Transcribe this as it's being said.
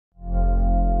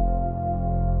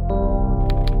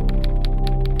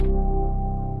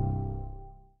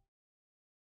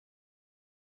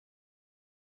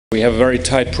we have a very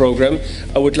tight program.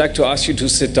 I would like to ask you to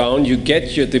sit down. You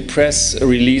get the press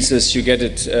releases, you get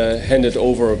it handed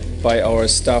over by our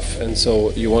staff, and so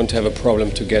you won't have a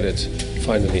problem to get it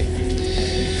finally.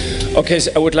 Okay,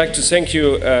 so I would like to thank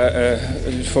you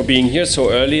for being here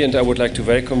so early, and I would like to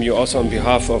welcome you also on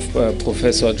behalf of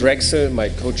Professor Drexel, my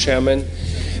co-chairman.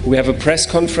 We have a press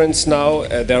conference now.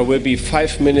 There will be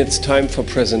 5 minutes time for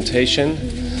presentation.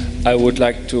 I would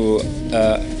like to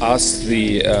ask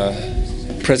the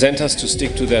presenters to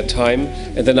stick to their time,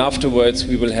 and then afterwards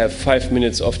we will have 5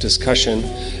 minutes of discussion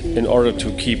in order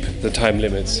to keep the time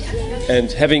limits.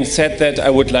 And having said that, I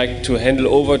would like to hand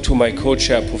over to my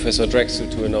co-chair, Professor Drexel,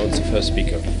 to announce the first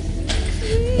speaker.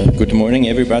 Good morning,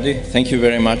 everybody. Thank you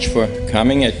very much for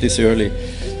coming at this early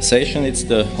session. It's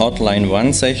the Hotline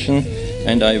 1 session,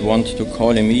 and I want to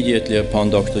call immediately upon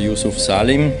Dr. Yusuf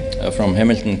Salim from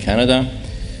Hamilton, Canada.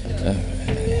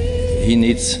 He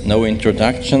needs no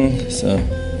introduction. He's a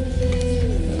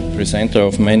presenter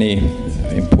of many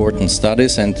important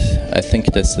studies, and I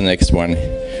think that's the next one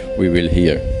we will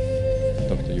hear.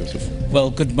 Dr. Yusuf. Well,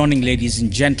 good morning, ladies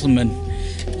and gentlemen.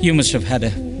 You must have had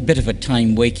a bit of a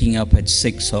time waking up at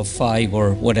 6 or 5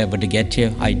 or whatever to get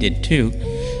here. I did too.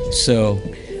 So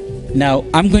now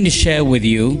I'm going to share with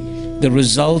you the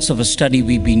results of a study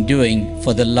we've been doing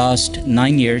for the last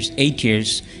 8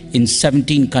 years in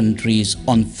 17 countries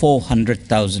on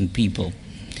 400,000 people.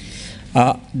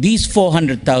 These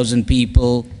 400,000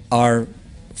 people are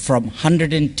from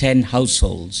 110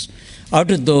 households. Out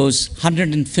of those,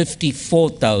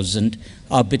 154,000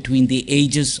 are between the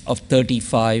ages of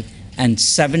 35 and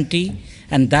 70,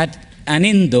 and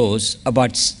in those,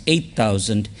 about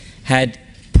 8,000 had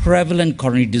prevalent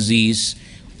coronary disease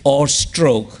or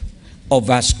stroke or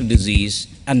vascular disease,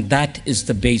 and that is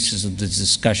the basis of this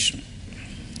discussion.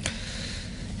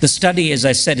 The study, as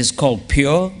I said, is called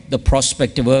PURE, the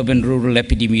Prospective Urban-Rural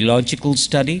Epidemiological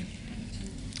Study,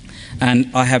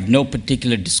 and I have no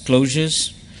particular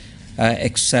disclosures,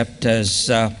 except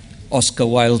as Oscar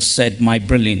Wilde said, my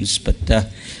brilliance, but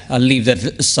I'll leave that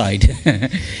aside.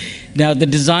 Now, the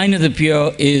design of the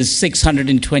PURE is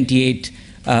 628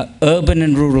 urban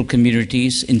and rural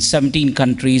communities in 17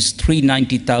 countries,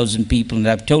 390,000 people, and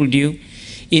I've told you,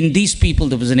 in these people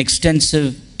there was an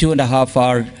extensive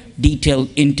 2.5-hour detailed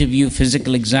interview,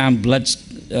 physical exam, bloods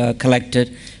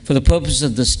collected. For the purpose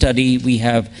of the study, we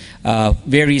have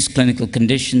various clinical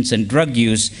conditions and drug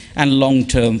use, and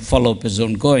long-term follow-up is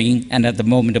ongoing, and at the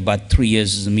moment about 3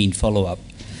 years is the mean follow-up.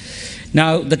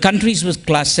 Now, the countries was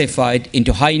classified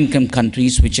into high-income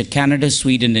countries, which are Canada,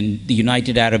 Sweden, and the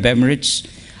United Arab Emirates,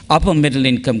 upper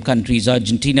middle-income countries,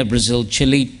 Argentina, Brazil,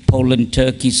 Chile, Poland,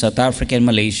 Turkey, South Africa, and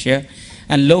Malaysia,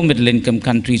 and low-middle-income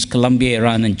countries, Colombia,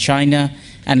 Iran, and China,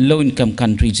 and low-income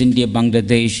countries, India,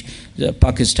 Bangladesh,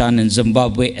 Pakistan, and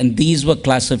Zimbabwe, and these were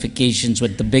classifications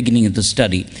at the beginning of the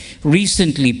study.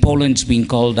 Recently, Poland's been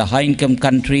called a high-income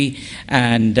country,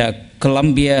 and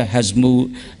Colombia has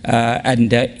moved,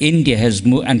 and India has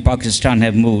moved, and Pakistan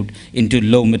have moved into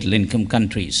low-middle-income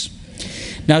countries.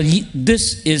 Now,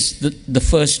 this is the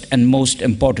first and most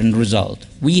important result.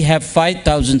 We have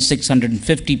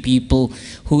 5,650 people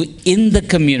who, in the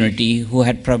community, who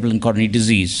had prevalent coronary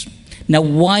disease. Now,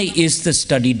 why is this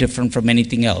study different from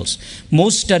anything else?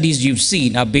 Most studies you've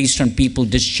seen are based on people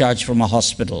discharged from a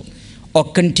hospital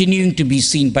or continuing to be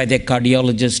seen by their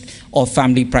cardiologist or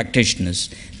family practitioners.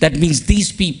 That means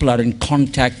these people are in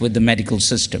contact with the medical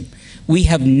system. We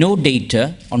have no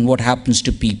data on what happens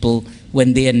to people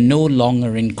when they are no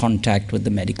longer in contact with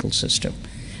the medical system.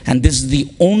 And this is the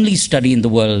only study in the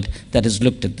world that has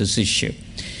looked at this issue.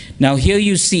 Now, here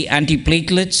you see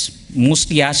antiplatelets,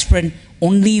 mostly aspirin,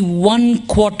 only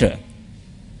 1/4,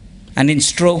 and in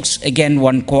strokes, again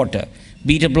 1/4.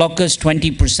 Beta blockers,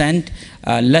 20%,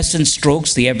 less in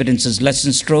strokes, the evidence is less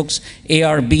in strokes.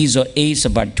 ARBs or ACE,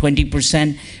 about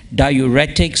 20%.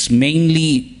 Diuretics,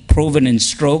 mainly proven in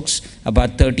strokes,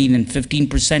 about 13 and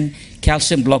 15%.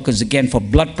 Calcium blockers, again, for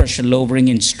blood pressure lowering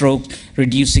in stroke,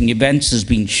 reducing events has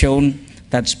been shown.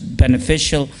 That's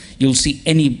beneficial. You'll see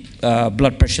any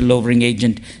blood pressure lowering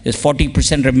agent is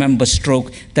 40%. Remember,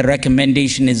 stroke, the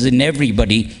recommendation is in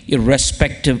everybody,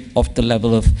 irrespective of the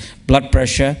level of blood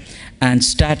pressure. And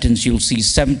statins, you'll see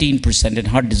 17% in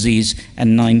heart disease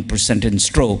and 9% in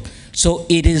stroke. So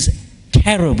it is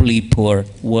terribly poor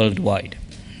worldwide.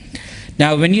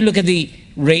 Now, when you look at the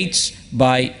rates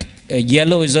by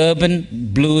yellow is urban,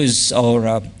 blue is,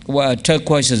 or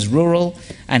turquoise is rural,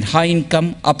 and high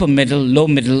income, upper middle,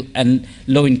 and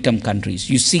low income countries.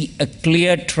 You see a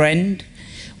clear trend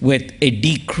with a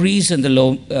decrease in the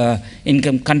low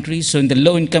income countries. So in the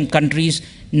low income countries,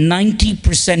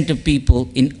 90% of people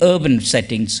in urban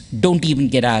settings don't even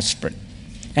get aspirin,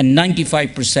 and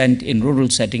 95% in rural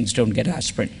settings don't get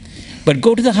aspirin. But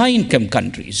go to the high-income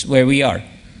countries where we are,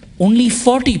 only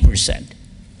 40%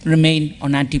 remain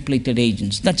on antiplatelet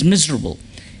agents. That's miserable.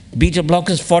 Beta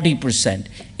blockers, 40%.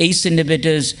 ACE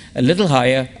inhibitors, a little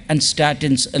higher, and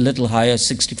statins, a little higher,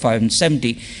 65 and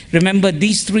 70. Remember,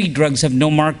 these three drugs have no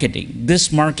marketing.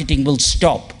 This marketing will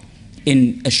stop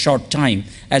in a short time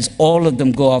as all of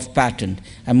them go off patent,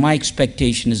 and my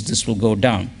expectation is this will go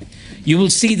down. You will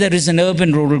see there is an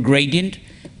urban-rural gradient,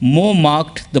 more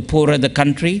marked the poorer the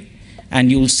country, and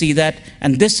you will see that,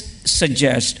 and this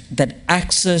suggests that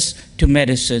access to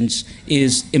medicines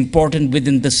is important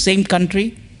within the same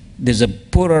country. There's a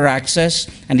poorer access,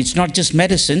 and it's not just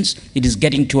medicines, it is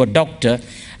getting to a doctor.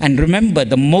 And remember,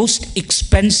 the most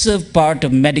expensive part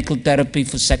of medical therapy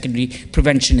for secondary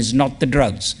prevention is not the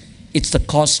drugs, it's the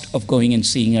cost of going and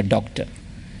seeing a doctor.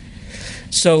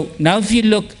 So now if you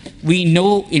look, we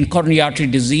know in coronary artery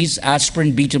disease,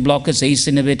 aspirin, beta blockers, ACE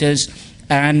inhibitors,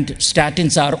 and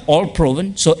statins are all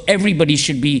proven, so everybody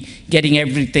should be getting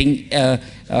everything,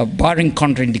 barring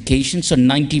contraindications, so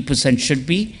 90% should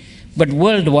be. But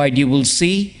worldwide, you will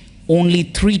see only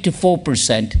 3 to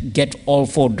 4% get all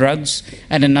 4 drugs,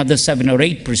 and another 7 or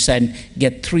 8%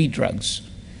 get 3 drugs.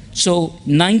 So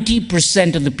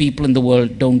 90% of the people in the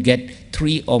world don't get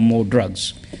 3 or more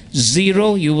drugs.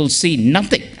 0, you will see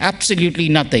nothing, absolutely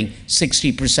nothing,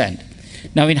 60%.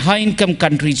 Now in high-income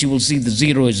countries, you will see the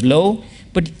 0 is low,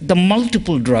 but the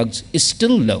multiple drugs is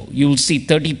still low. You will see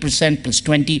 30% plus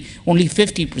 20, only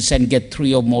 50% get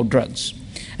 3 or more drugs.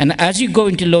 And as you go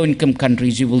into low-income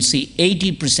countries, you will see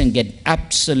 80% get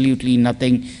absolutely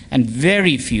nothing, and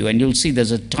very few, and you'll see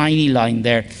there's a tiny line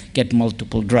there, get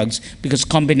multiple drugs, because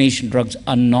combination drugs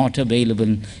are not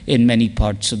available in many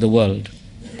parts of the world.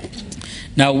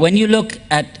 Now, when you look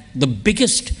at the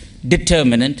biggest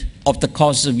determinant of the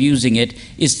cost of using it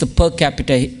is the per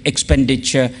capita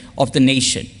expenditure of the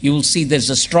nation. You will see there's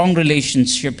a strong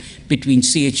relationship between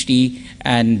CHD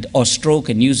and or stroke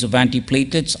and use of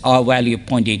antiplatelets, R value of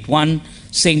 0.81,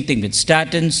 same thing with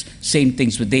statins, same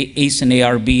things with the ACE and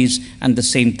ARBs, and the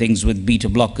same things with beta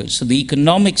blockers. So the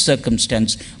economic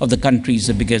circumstance of the country is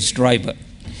the biggest driver.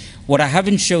 What I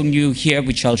haven't shown you here,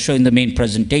 which I'll show in the main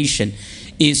presentation,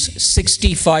 is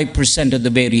 65% of the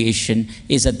variation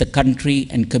is at the country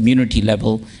and community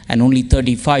level, and only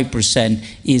 35%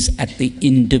 is at the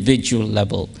individual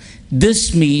level.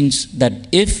 This means that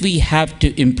if we have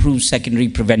to improve secondary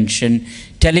prevention,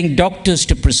 telling doctors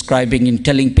to prescribing and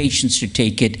telling patients to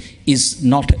take it is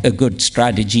not a good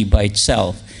strategy by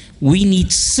itself. We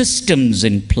need systems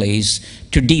in place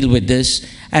to deal with this,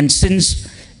 and since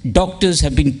doctors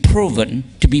have been proven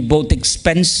to be both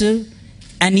expensive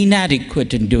and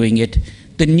inadequate in doing it,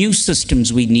 the new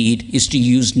systems we need is to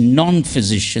use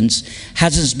non-physicians,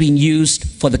 as has been used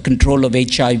for the control of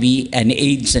HIV and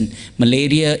AIDS and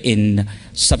malaria in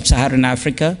sub-Saharan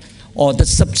Africa, or the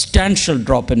substantial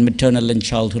drop in maternal and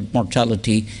childhood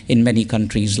mortality in many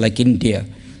countries like India.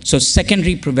 So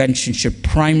secondary prevention should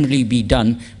primarily be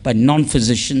done by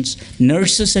non-physicians,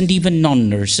 nurses, and even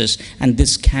non-nurses, and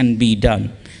this can be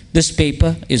done. This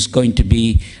paper is going to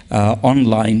be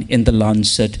online in the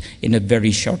Lancet in a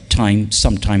very short time,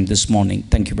 sometime this morning.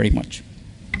 Thank you very much.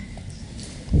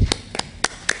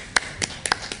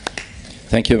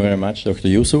 Thank you very much, Dr.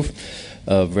 Yusuf.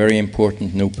 A very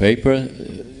important new paper.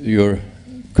 Your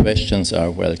questions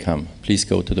are welcome. Please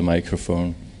go to the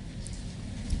microphone.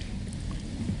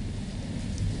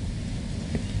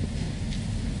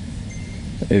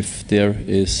 If there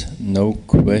is no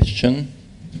question,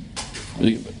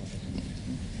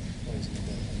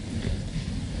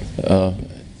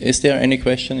 is there any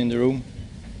question in the room?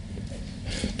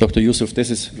 Dr. Yusuf, this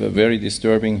is very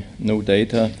disturbing new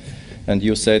data, and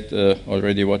you said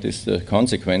already what is the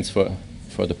consequence for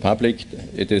the public.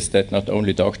 It is that not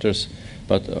only doctors,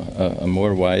 but a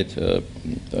more wide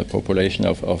population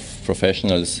of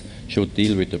professionals should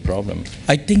deal with the problem.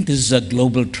 I think this is a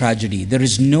global tragedy. There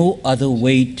is no other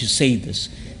way to say this.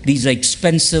 These are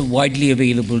expensive, widely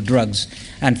available drugs,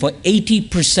 and for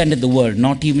 80% of the world,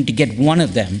 not even to get one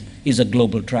of them is a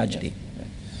global tragedy.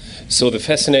 So the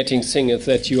fascinating thing is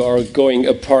that you are going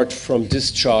apart from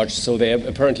discharge, so they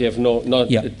apparently have not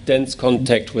a dense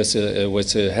contact with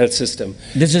the health system.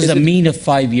 This is a mean of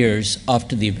 5 years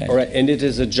after the event. All right, and it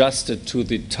is adjusted to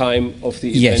the time of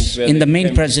the event. Yes, in the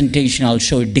main presentation I'll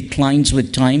show it declines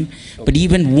with time, but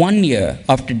even 1 year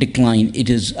after decline, it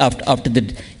is after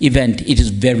the event, it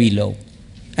is very low,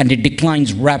 and it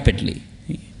declines rapidly.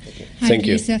 Hi, Thank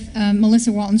you. Yusuf.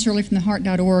 Melissa Walton Shirley from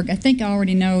theheart.org. I think I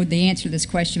already know the answer to this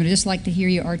question, but I'd just like to hear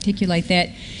you articulate that.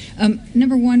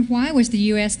 Number one, why was the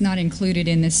U.S. not included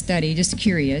in this study? Just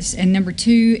curious. And number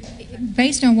two,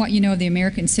 based on what you know of the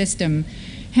American system,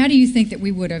 how do you think that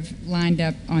we would have lined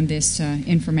up on this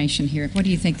information here? What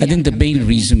do you think? I think the main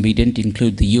reason we didn't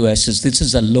include the U.S. is this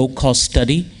is a low-cost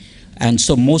study, and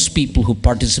so most people who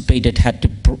participated had to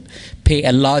pay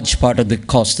a large part of the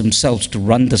cost themselves to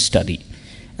run the study.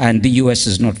 And the U.S.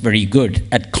 is not very good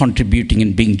at contributing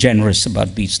and being generous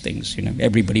about these things. You know,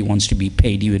 everybody wants to be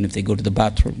paid, even if they go to the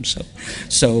bathroom.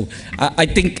 So I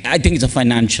think it's a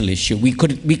financial issue.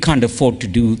 We can't afford to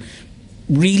do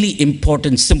really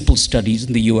important, simple studies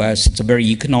in the U.S. It's a very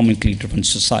economically driven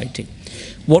society.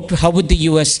 How would the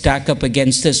U.S. stack up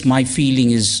against this? My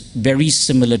feeling is very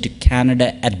similar to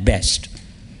Canada at best.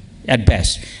 At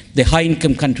best. The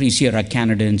high-income countries here are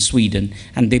Canada and Sweden,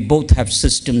 and they both have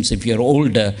systems, if you're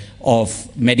older, of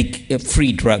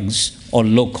free drugs or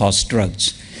low-cost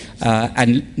drugs,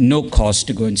 and no cost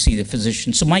to go and see the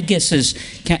physician. So my guess is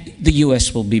the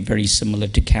U.S. will be very similar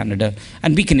to Canada,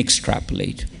 and we can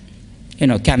extrapolate. You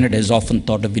know, Canada is often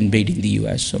thought of invading the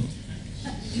U.S.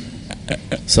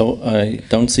 So I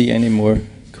don't see any more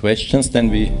questions. Then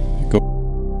we